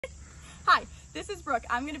Hi, this is Brooke.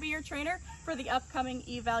 I'm going to be your trainer for the upcoming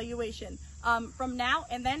evaluation. From now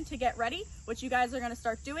and then to get ready, what you guys are going to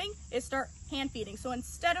start doing is start hand feeding. So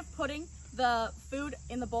instead of putting the food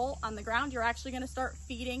in the bowl on the ground, you're actually going to start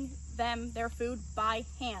feeding them their food by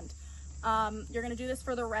hand. You're going to do this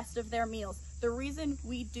for the rest of their meals. The reason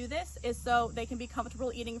we do this is so they can be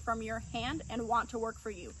comfortable eating from your hand and want to work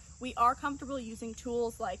for you. We are comfortable using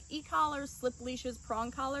tools like e-collars, slip leashes,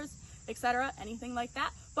 prong collars, etc., anything like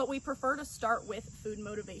that, but we prefer to start with food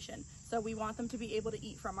motivation. So we want them to be able to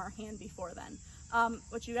eat from our hand before then.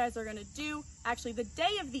 What you guys are going to do, actually the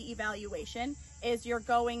day of the evaluation, is you're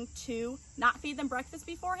going to not feed them breakfast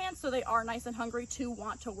beforehand so they are nice and hungry to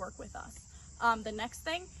want to work with us. The next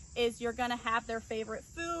thing is you're going to have their favorite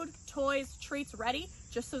food, toys, treats ready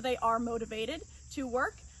just so they are motivated to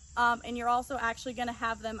work. And you're also actually going to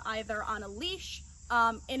have them either on a leash,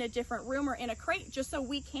 in a different room, or in a crate, just so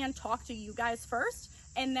we can talk to you guys first,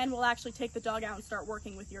 and then we'll actually take the dog out and start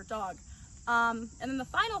working with your dog. And then the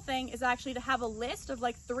final thing is actually to have a list of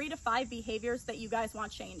like 3 to 5 behaviors that you guys want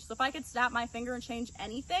changed. So if I could snap my finger and change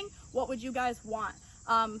anything, what would you guys want?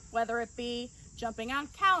 Whether it be jumping on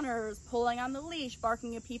counters, pulling on the leash,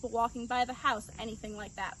 barking at people walking by the house, anything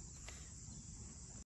like that.